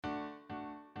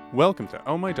Welcome to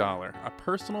Oh My Dollar, a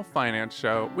personal finance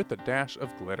show with a dash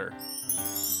of glitter.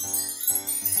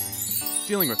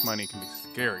 Dealing with money can be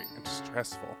scary and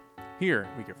stressful. Here,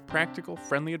 we give practical,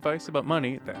 friendly advice about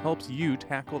money that helps you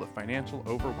tackle the financial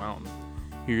overwhelm.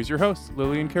 Here's your host,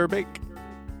 Lillian.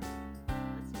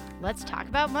 Let's talk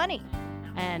about money.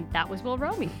 And that was Will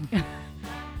Romy.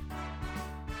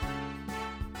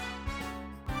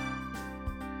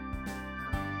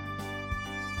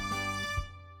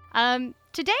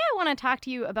 Today I want to talk to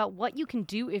you about what you can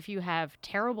do if you have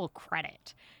terrible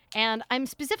credit. And I'm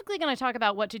specifically going to talk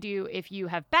about what to do if you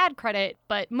have bad credit,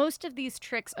 but most of these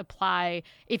tricks apply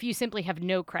if you simply have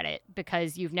no credit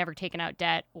because you've never taken out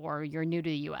debt or you're new to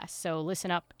the US. So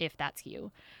listen up if that's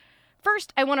you.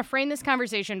 First, I want to frame this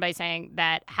conversation by saying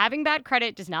that having bad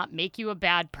credit does not make you a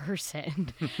bad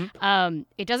person.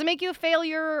 It doesn't make you a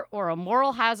failure or a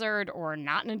moral hazard or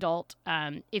not an adult.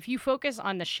 If you focus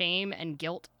on the shame and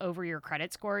guilt over your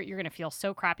credit score, you're going to feel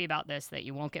so crappy about this that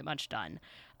you won't get much done.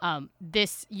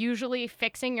 This usually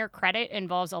fixing your credit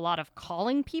involves a lot of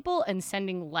calling people and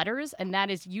sending letters, and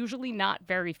that is usually not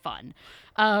very fun.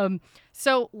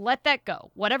 So let that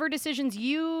go. Whatever decisions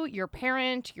you, your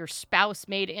parent, your spouse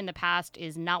made in the past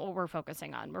is not what we're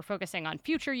focusing on. We're focusing on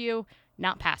future you,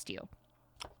 not past you.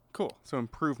 Cool. So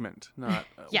improvement, not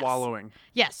Yes. wallowing.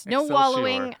 Yes, no Excelsior.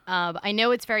 wallowing. I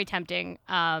know it's very tempting,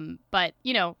 but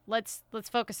let's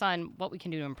focus on what we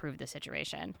can do to improve the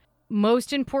situation.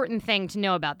 Most important thing to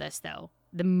know about this, though,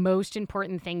 the most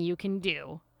important thing you can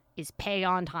do is pay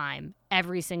on time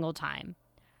every single time.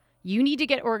 You need to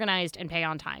get organized and pay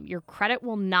on time. Your credit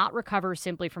will not recover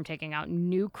simply from taking out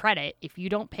new credit if you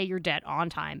don't pay your debt on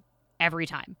time every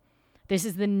time. This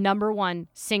is the number one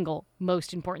single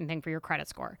most important thing for your credit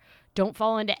score. Don't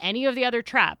fall into any of the other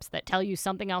traps that tell you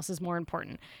something else is more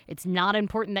important. It's not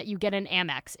important that you get an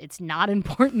Amex. It's not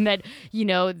important that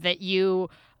you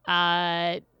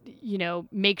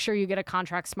make sure you get a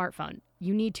contract smartphone.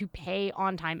 You need to pay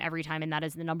on time every time, and that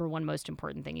is the number one most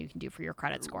important thing you can do for your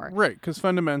credit score. Right, because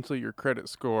fundamentally your credit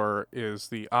score is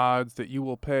the odds that you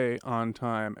will pay on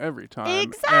time every time.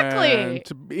 Exactly. And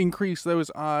to increase those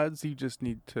odds, you just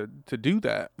need to do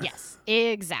that. Yes,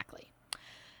 exactly.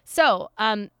 So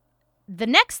the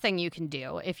next thing you can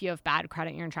do if you have bad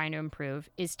credit and you're trying to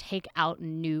improve is take out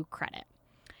new credit.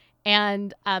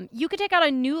 And you could take out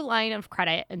a new line of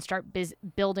credit and start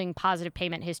building positive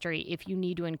payment history if you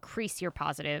need to increase your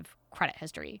positive credit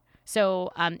history. So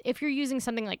if you're using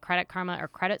something like Credit Karma or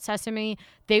Credit Sesame,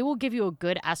 they will give you a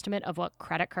good estimate of what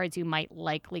credit cards you might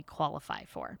likely qualify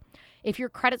for. If your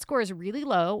credit score is really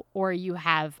low or you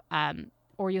have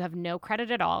no credit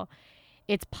at all,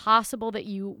 it's possible that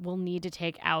you will need to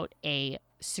take out a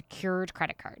secured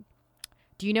credit card.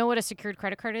 Do you know what a secured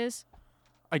credit card is?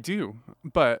 I do,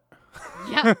 but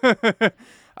Yeah.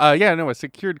 a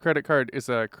secured credit card is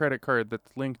a credit card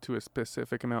that's linked to a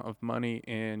specific amount of money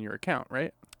in your account,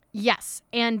 right? Yes.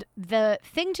 And the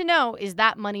thing to know is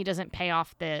that money doesn't pay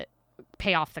off the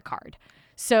card.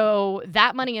 So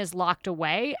that money is locked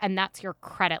away, and that's your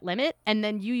credit limit. And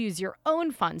then you use your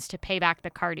own funds to pay back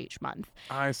the card each month.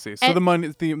 I see. So the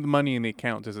money in the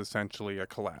account is essentially a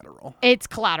collateral. It's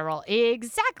collateral.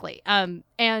 Exactly.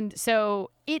 And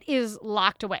so it is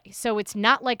locked away. So it's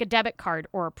not like a debit card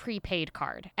or a prepaid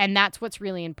card. And that's what's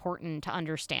really important to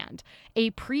understand. A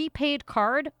prepaid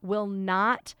card will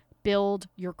not build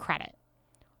your credit.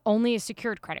 Only a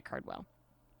secured credit card will.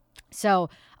 So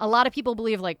a lot of people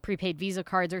believe like prepaid Visa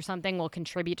cards or something will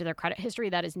contribute to their credit history.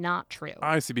 That is not true.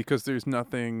 I see, because there's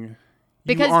nothing...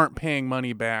 Because you aren't paying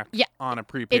money back on a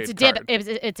prepaid card.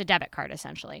 It's a debit card,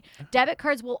 essentially. Debit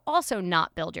cards will also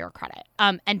not build your credit.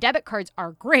 And debit cards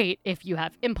are great if you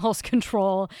have impulse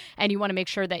control and you want to make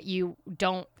sure that you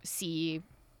don't see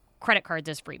credit cards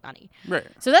as free money. Right.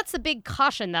 So that's the big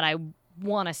caution that I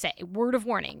want to say. Word of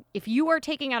warning. If you are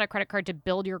taking out a credit card to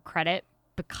build your credit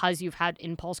because you've had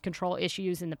impulse control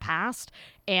issues in the past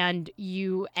and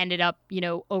you ended up,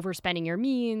 overspending your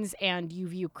means and you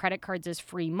view credit cards as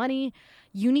free money,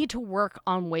 you need to work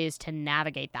on ways to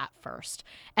navigate that first.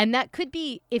 And that could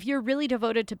be if you're really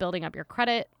devoted to building up your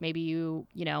credit, maybe you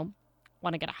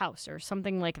want to get a house or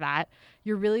something like that.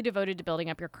 You're really devoted to building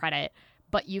up your credit,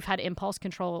 but you've had impulse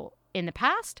control in the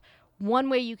past. One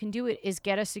way you can do it is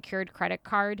get a secured credit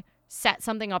card, set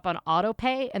something up on auto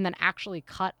pay, and then actually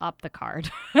cut up the card,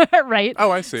 right?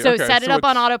 Oh, I see. So okay. set it up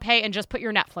on auto pay and just put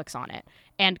your Netflix on it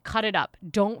and cut it up.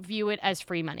 Don't view it as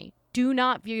free money. do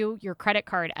not view your credit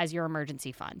card as your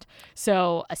emergency fund.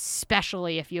 So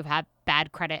especially if you've had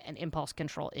bad credit and impulse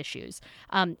control issues.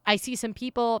 I see some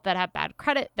people that have bad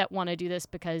credit that want to do this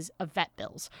because of vet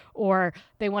bills, or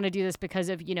they want to do this because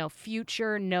of,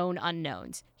 future known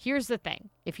unknowns. Here's the thing.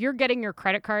 If you're getting your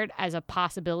credit card as a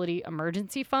possibility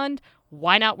emergency fund,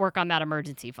 why not work on that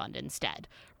emergency fund instead?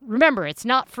 Remember, it's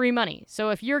not free money. So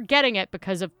if you're getting it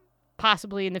because of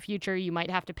possibly in the future you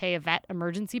might have to pay a vet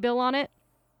emergency bill on it,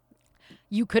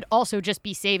 you could also just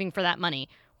be saving for that money.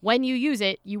 When you use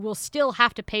it, you will still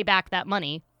have to pay back that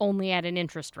money, only at an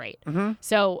interest rate. Mm-hmm.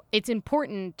 So it's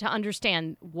important to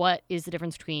understand what is the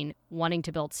difference between wanting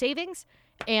to build savings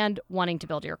and wanting to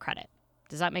build your credit.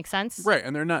 Does that make sense? Right,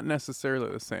 and they're not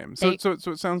necessarily the same. So it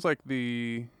sounds like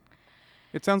in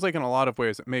a lot of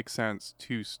ways it makes sense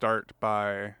to start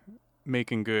by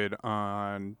making good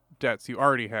on debts you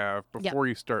already have before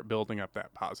you start building up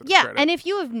that positive credit. And if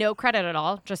you have no credit at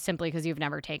all, just simply because you've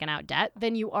never taken out debt,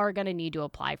 then you are going to need to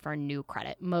apply for a new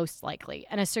credit, most likely.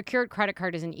 And a secured credit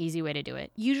card is an easy way to do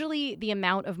it. Usually the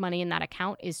amount of money in that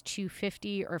account is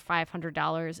 $250 or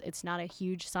 $500. It's not a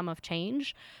huge sum of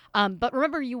change. But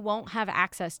remember, you won't have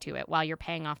access to it while you're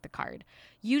paying off the card.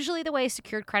 Usually the way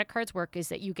secured credit cards work is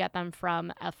that you get them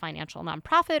from a financial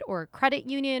nonprofit or a credit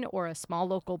union or a small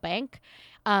local bank.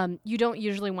 You don't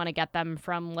usually want to get them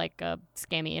from like a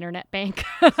scammy internet bank.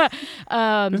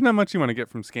 There's not much you want to get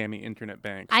from scammy internet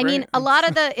banks. I mean, a lot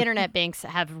of the internet banks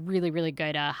have really, really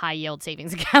good high yield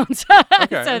savings accounts.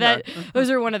 Those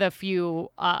are one of the few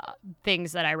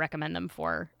things that I recommend them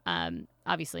for.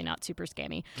 Obviously not super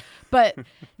scammy, but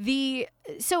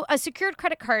so a secured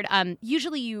credit card,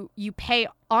 usually you pay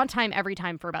on time every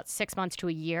time for about 6 months to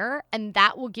a year, and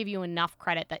that will give you enough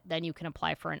credit that then you can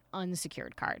apply for an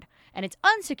unsecured card. And it's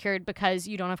unsecured because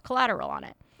you don't have collateral on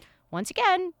it. Once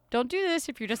again, don't do this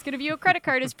if you're just going to view a credit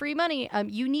card as free money.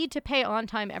 You need to pay on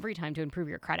time every time to improve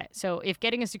your credit. So if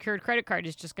getting a secured credit card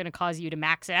is just going to cause you to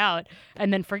max it out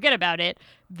and then forget about it,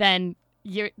 then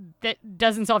that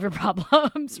doesn't solve your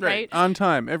problems, right? On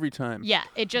time, every time. Yeah,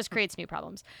 it just creates new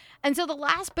problems. And so the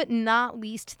last but not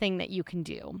least thing that you can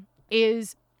do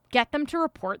is get them to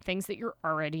report things that you're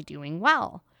already doing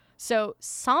well. So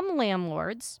some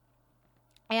landlords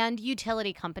and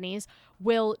utility companies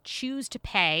will choose to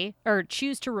pay or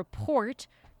choose to report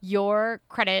your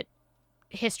credit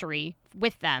history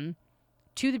with them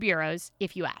to the bureaus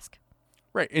if you ask.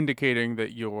 Right, indicating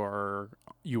that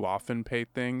you often pay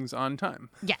things on time.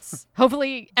 Yes,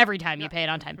 hopefully every time you pay it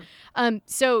on time.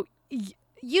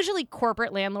 Usually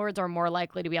corporate landlords are more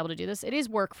likely to be able to do this. It is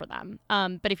work for them.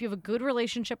 But if you have a good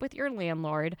relationship with your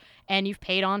landlord and you've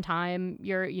paid on time,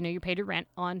 you paid your rent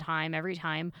on time every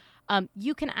time,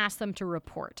 you can ask them to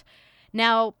report.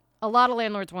 Now, a lot of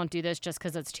landlords won't do this just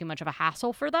because it's too much of a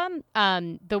hassle for them.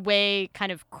 The way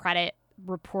kind of credit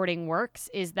reporting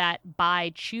works is that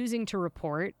by choosing to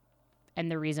report, and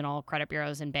the reason all credit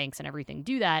bureaus and banks and everything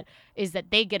do that is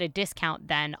that they get a discount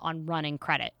then on running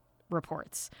credit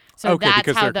reports. So that's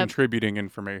because how they're contributing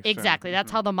information. Exactly.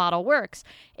 That's how the model works.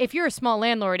 If you're a small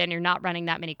landlord and you're not running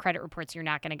that many credit reports, you're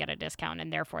not going to get a discount,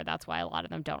 and therefore that's why a lot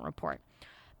of them don't report.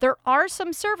 There are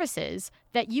some services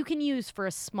that you can use for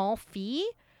a small fee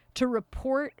to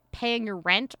report paying your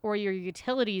rent or your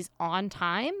utilities on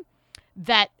time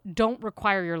that don't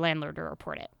require your landlord to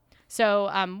report it. So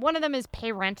one of them is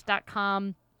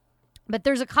payrent.com, but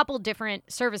there's a couple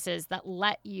different services that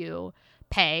let you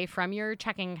pay from your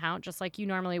checking account, just like you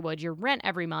normally would, your rent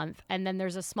every month. And then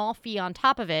there's a small fee on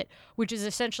top of it, which is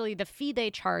essentially the fee they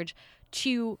charge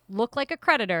to look like a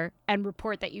creditor and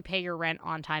report that you pay your rent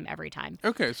on time every time.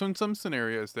 Okay, so in some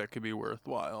scenarios that could be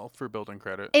worthwhile for building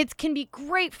credit. It can be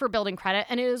great for building credit,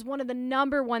 and it is one of the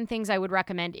number one things I would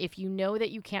recommend if you know that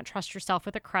you can't trust yourself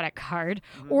with a credit card,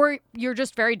 or you're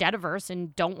just very debt averse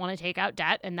and don't want to take out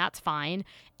debt, and that's fine.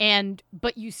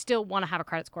 But you still want to have a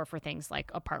credit score for things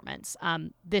like apartments.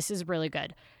 This is really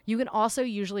good. You can also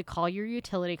usually call your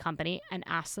utility company and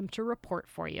ask them to report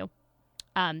for you.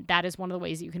 That is one of the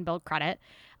ways that you can build credit.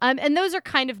 And those are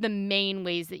kind of the main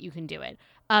ways that you can do it.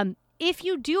 If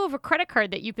you do have a credit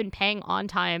card that you've been paying on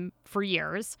time for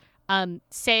years,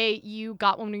 say you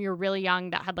got one when you were really young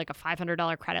that had like a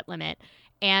 $500 credit limit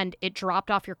and it dropped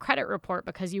off your credit report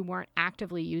because you weren't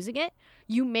actively using it,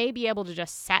 you may be able to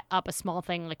just set up a small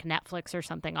thing like Netflix or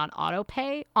something on auto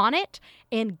pay on it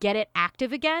and get it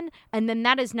active again. And then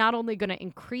that is not only going to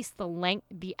increase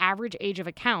the average age of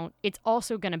account, it's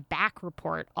also going to back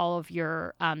report all of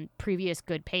your previous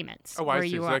good payments. Oh, I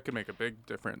see. So that could make a big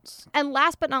difference. And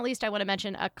last but not least, I want to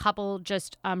mention a couple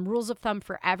just rules of thumb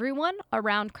for everyone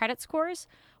around credit scores.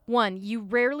 one, you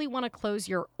rarely want to close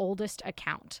your oldest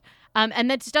account.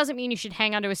 And that doesn't mean you should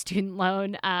hang onto a student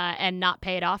loan and not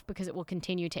pay it off, because it will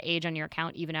continue to age on your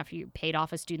account even after you paid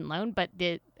off a student loan. But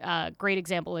the great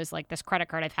example is like this credit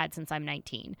card I've had since I'm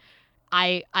 19.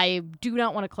 I do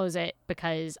not want to close it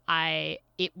because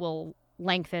it will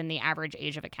lengthen the average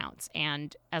age of accounts.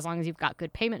 And as long as you've got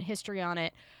good payment history on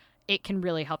it, it can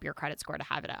really help your credit score to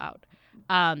have it out.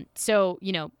 So,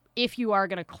 if you are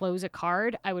going to close a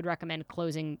card, I would recommend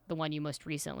closing the one you most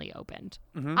recently opened.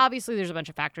 Mm-hmm. Obviously, there's a bunch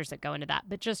of factors that go into that,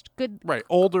 but just good. Right.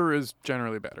 Older is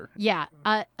generally better. Yeah.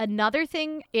 Another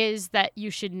thing is that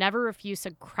you should never refuse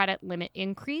a credit limit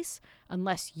increase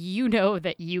unless you know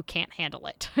that you can't handle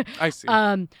it. I see.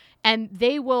 And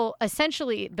they will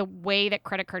essentially, the way that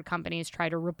credit card companies try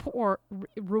to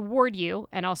reward you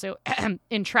and also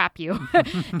entrap you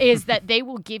is that they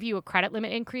will give you a credit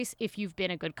limit increase if you've been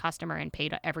a good customer and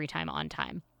paid every time on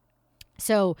time.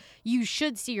 So you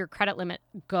should see your credit limit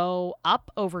go up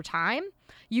over time.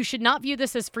 You should not view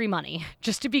this as free money.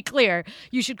 Just to be clear,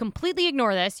 you should completely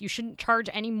ignore this. You shouldn't charge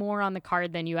any more on the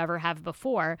card than you ever have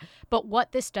before. But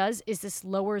what this does is this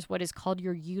lowers what is called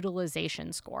your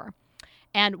utilization score.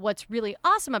 And what's really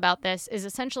awesome about this is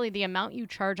essentially the amount you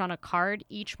charge on a card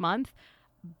each month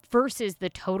versus the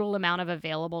total amount of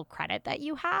available credit that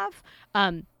you have.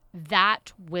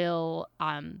 That will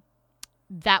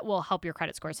help your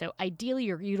credit score. So ideally,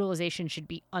 your utilization should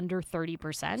be under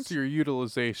 30%. So your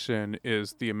utilization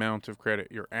is the amount of credit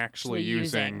you're actually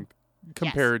using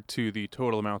compared to the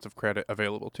total amount of credit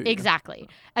available to you. Exactly.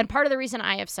 And part of the reason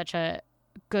I have such a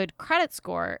good credit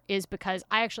score is because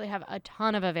I actually have a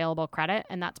ton of available credit,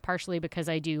 and that's partially because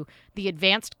I do the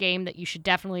advanced game that you should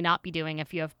definitely not be doing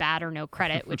if you have bad or no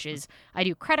credit, which is I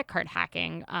do credit card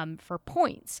hacking for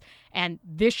points, and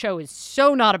this show is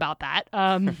so not about that.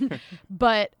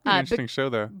 But interesting show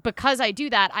though. Because I do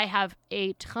that, I have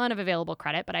a ton of available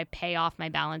credit, but I pay off my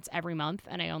balance every month,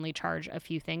 and I only charge a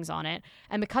few things on it,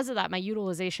 and because of that, my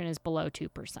utilization is below 2%.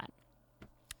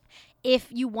 If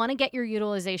you want to get your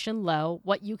utilization low,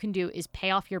 what you can do is pay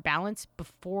off your balance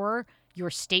before your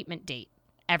statement date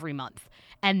every month.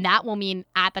 And that will mean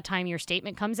at the time your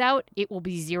statement comes out, it will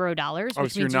be $0. Oh,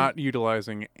 so you're not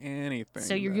utilizing anything.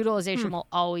 So your utilization will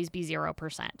always be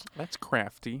 0%. That's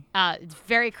crafty. It's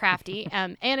very crafty.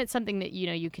 And it's something that,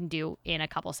 you can do in a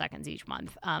couple seconds each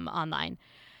month online.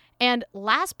 And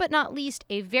last but not least,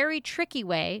 a very tricky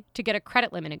way to get a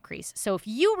credit limit increase. So if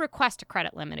you request a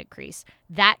credit limit increase,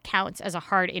 that counts as a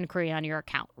hard inquiry on your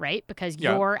account, right? Because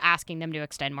you're asking them to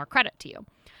extend more credit to you.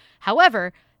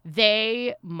 However,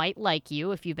 they might like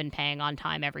you if you've been paying on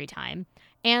time every time.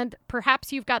 And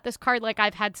perhaps you've got this card like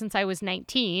I've had since I was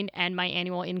 19 and my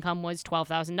annual income was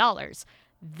 $12,000.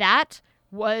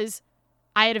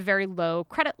 I had a very low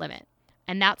credit limit.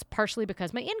 And that's partially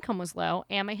because my income was low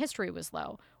and my history was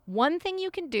low. One thing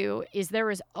you can do is there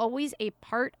is always a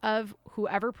part of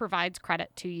whoever provides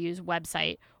credit to you's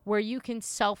website where you can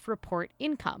self-report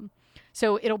income.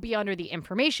 So it'll be under the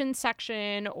information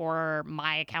section or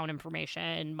my account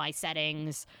information, my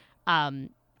settings,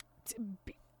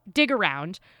 dig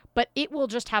around, but it will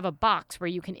just have a box where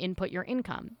you can input your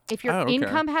income. If your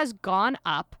income has gone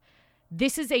up,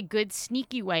 this is a good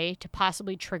sneaky way to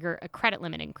possibly trigger a credit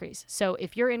limit increase. So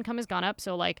if your income has gone up,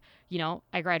 so like,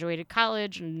 I graduated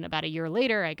college and about a year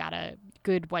later, I got a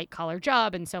good white collar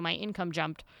job. And so my income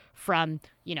jumped from,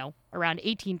 around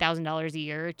 $18,000 a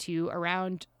year to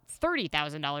around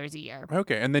 $30,000 a year.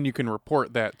 Okay. And then you can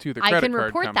report that to the credit card company. I can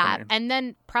report that. And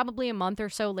then probably a month or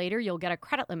so later, you'll get a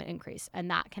credit limit increase.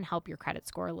 And that can help your credit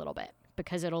score a little bit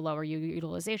because it'll lower your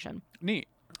utilization. Neat.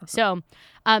 So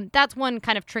that's one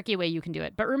kind of tricky way you can do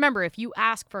it. But remember, if you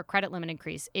ask for a credit limit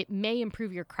increase, it may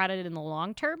improve your credit in the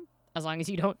long term, as long as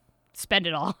you don't spend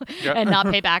it all and not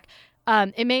pay back.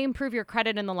 It may improve your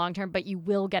credit in the long term, but you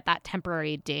will get that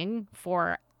temporary ding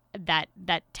for that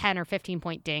 10 or 15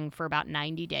 point ding for about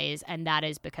 90 days. And that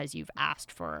is because you've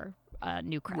asked for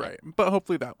new credit. Right. But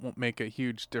hopefully that won't make a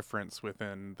huge difference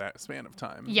within that span of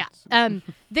time. Yeah.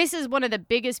 This is one of the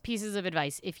biggest pieces of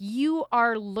advice. If you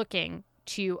are looking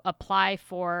to apply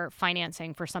for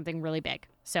financing for something really big,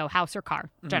 so house or car,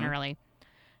 generally,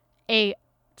 a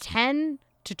 10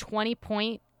 to 20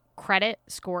 point credit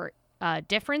score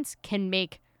difference can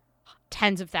make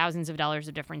tens of thousands of dollars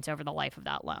of difference over the life of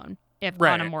that loan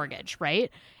on a mortgage, right?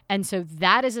 And so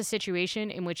that is a situation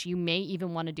in which you may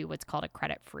even want to do what's called a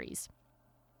credit freeze.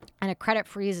 And a credit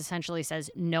freeze essentially says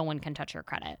no one can touch your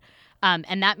credit.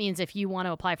 And that means if you want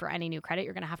to apply for any new credit,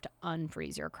 you're going to have to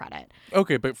unfreeze your credit.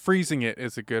 Okay, but freezing it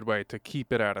is a good way to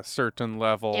keep it at a certain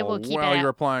level while you're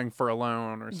applying for a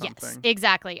loan or something. Yes,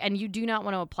 exactly. And you do not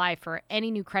want to apply for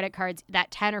any new credit cards. That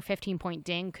 10 or 15-point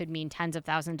ding could mean tens of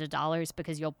thousands of dollars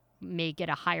because you'll may get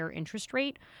a higher interest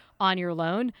rate on your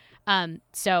loan.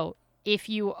 So if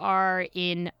you are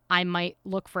in I might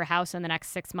look for a house in the next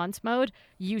 6 months mode,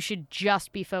 you should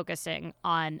just be focusing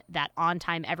on that on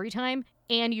time every time,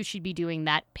 and you should be doing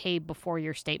that pay before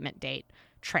your statement date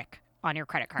trick on your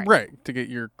credit card. Right, to get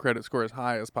your credit score as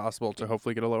high as possible to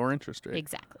hopefully get a lower interest rate.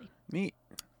 Exactly. Neat.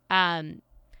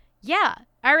 Yeah.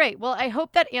 All right. Well, I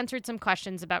hope that answered some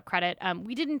questions about credit.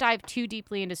 We didn't dive too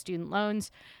deeply into student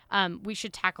loans. We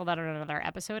should tackle that on another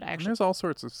episode. And there's all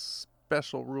sorts of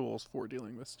special rules for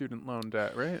dealing with student loan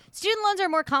debt, right? Student loans are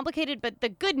more complicated, but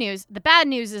the bad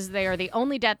news is they are the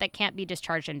only debt that can't be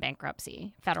discharged in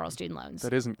bankruptcy, federal student loans.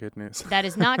 That isn't good news. That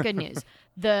is not good news.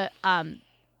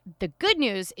 The good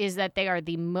news is that they are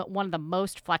one of the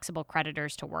most flexible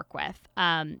creditors to work with.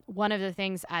 One of the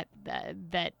things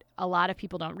that a lot of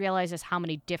people don't realize is how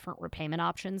many different repayment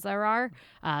options there are.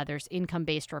 There's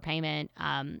income-based repayment.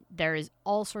 There's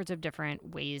all sorts of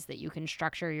different ways that you can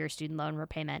structure your student loan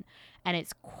repayment, and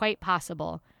it's quite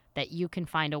possible that you can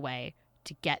find a way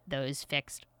to get those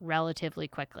fixed relatively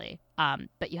quickly.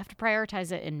 But you have to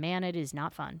prioritize it, and man, it is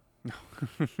not fun.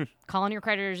 Calling your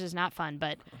creditors is not fun,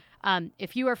 but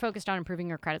if you are focused on improving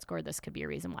your credit score, this could be a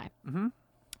reason why. Mm-hmm.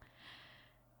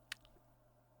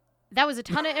 That was a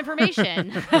ton of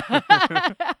information.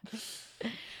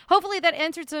 Hopefully that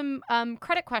answered some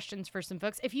credit questions for some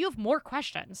folks. If you have more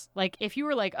questions, like if you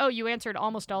were like, oh, you answered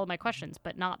almost all of my questions,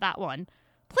 but not that one,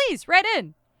 please write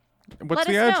in. What's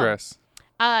the address?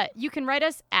 You can write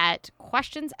us at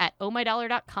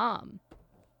questions@ohmydollar.com.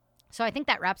 So I think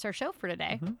that wraps our show for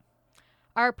today. Mm-hmm.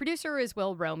 Our producer is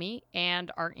Will Romy,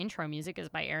 and our intro music is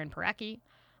by Aaron Parecki.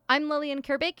 I'm Lillian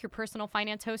Kerbeck, your personal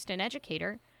finance host and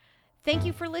educator. Thank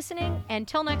you for listening.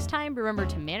 Until next time, remember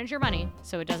to manage your money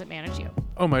so it doesn't manage you.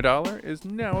 Oh My Dollar is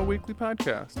now a weekly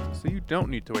podcast, so you don't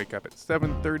need to wake up at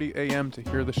 7:30 a.m. to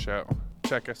hear the show.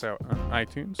 Check us out on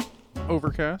iTunes,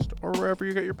 Overcast, or wherever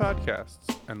you get your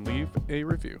podcasts, and leave a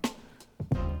review.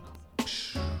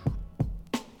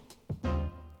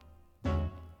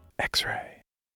 X-ray.